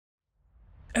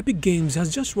Epic Games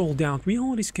has just rolled out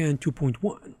RealityScan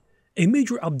 2.1, a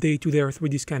major update to their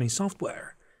 3D scanning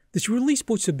software. This release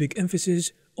puts a big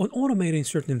emphasis on automating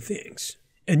certain things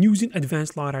and using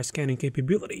advanced LiDAR scanning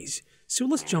capabilities, so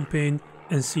let's jump in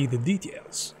and see the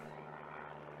details.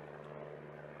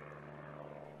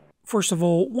 First of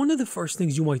all, one of the first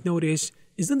things you might notice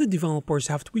is that the developers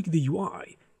have tweaked the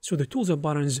UI, so the tools and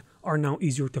buttons are now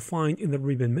easier to find in the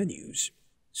ribbon menus.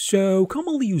 So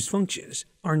commonly used functions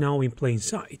are now in plain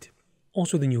sight.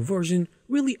 Also, the new version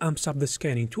really amps up the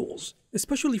scanning tools,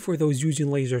 especially for those using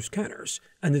laser scanners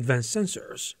and advanced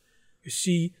sensors. You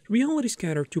see,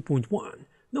 RealityScan 2.1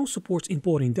 now supports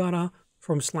importing data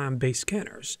from SLAM-based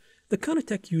scanners, the kind of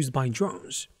tech used by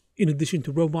drones, in addition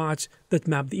to robots that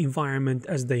map the environment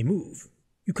as they move.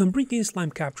 You can bring in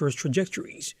SLAM captures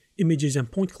trajectories, images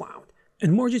and point cloud,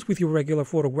 and merge it with your regular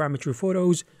photogrammetry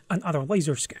photos and other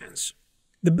laser scans.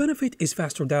 The benefit is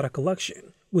faster data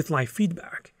collection with live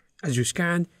feedback. As you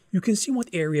scan, you can see what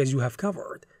areas you have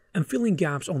covered and fill in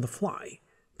gaps on the fly.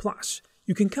 Plus,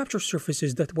 you can capture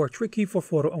surfaces that were tricky for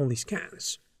photo-only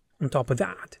scans. On top of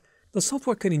that, the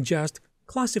software can ingest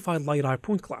classified LiDAR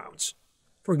point clouds,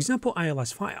 for example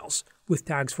ILS files, with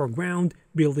tags for ground,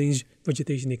 buildings,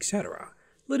 vegetation, etc.,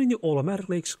 letting you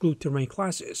automatically exclude terrain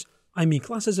classes,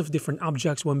 classes of different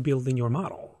objects when building your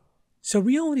model. So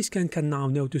RealityScan can now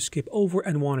know to skip over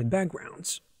unwanted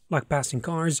backgrounds, like passing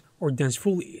cars or dense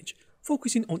foliage,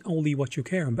 focusing on only what you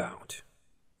care about.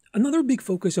 Another big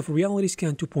focus of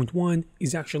RealityScan 2.1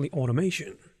 is actually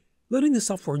automation, letting the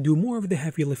software do more of the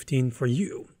heavy lifting for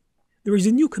you. There is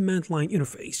a new command line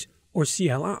interface, or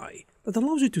CLI, that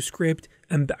allows you to script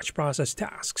and batch process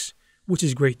tasks, which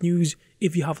is great news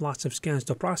if you have lots of scans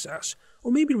to process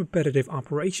or maybe repetitive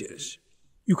operations.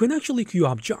 You can actually queue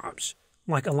up jobs,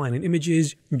 like aligning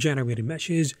images, generating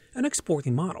meshes, and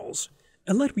exporting models,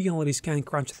 and let RealityScan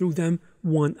crunch through them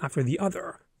one after the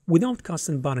other, without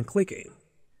constant button clicking.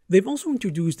 They've also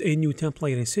introduced a new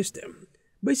templating system,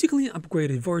 basically an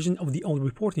upgraded version of the old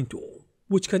reporting tool,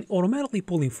 which can automatically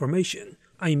pull information,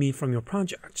 from your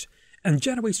projects, and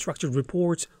generate structured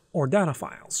reports or data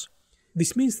files.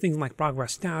 This means things like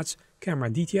progress stats, camera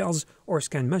details, or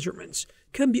scan measurements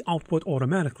can be output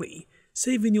automatically,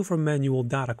 saving you from manual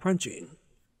data crunching.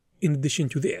 In addition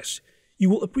to this, you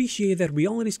will appreciate that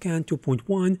RealityScan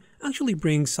 2.1 actually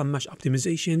brings some mesh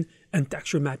optimization and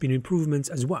texture mapping improvements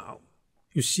as well.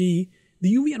 You see,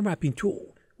 the UV unwrapping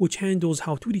tool, which handles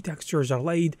how 2D textures are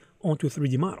laid onto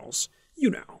 3D models,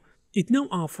 it now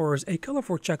offers a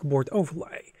colorful checkerboard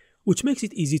overlay, which makes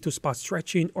it easy to spot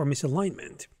stretching or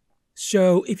misalignment.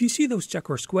 So if you see those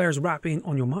checker squares wrapping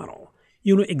on your model,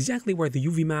 you know exactly where the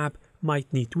UV map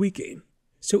might need tweaking.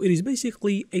 So it is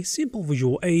basically a simple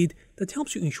visual aid that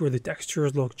helps you ensure the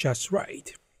textures look just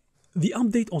right. The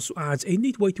update also adds a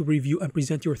neat way to review and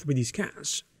present your 3D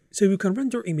scans, so you can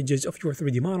render images of your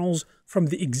 3D models from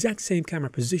the exact same camera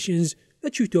positions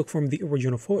that you took from the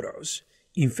original photos.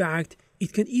 In fact,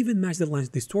 it can even match the lens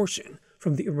distortion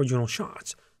from the original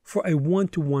shots for a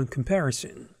one-to-one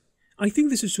comparison. I think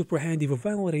this is super handy for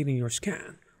validating your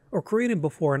scan or creating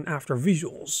before and after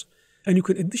visuals, and you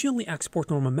can additionally export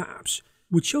normal maps,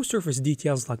 which show surface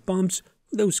details like bumps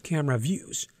for those camera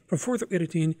views for further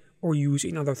editing or use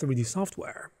in other 3D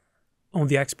software. On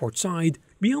the export side,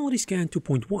 RealityScan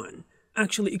 2.1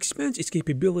 actually expands its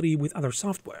capability with other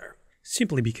software,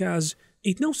 simply because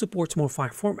it now supports more file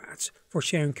formats for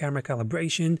sharing camera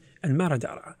calibration and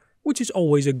metadata, which is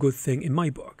always a good thing in my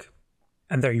book.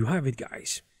 And there you have it,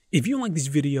 guys. If you like this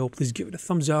video, please give it a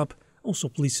thumbs up. Also,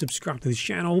 please subscribe to this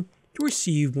channel to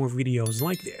receive more videos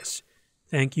like this.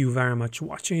 Thank you very much for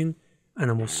watching,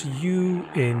 and I will see you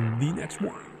in the next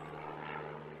one.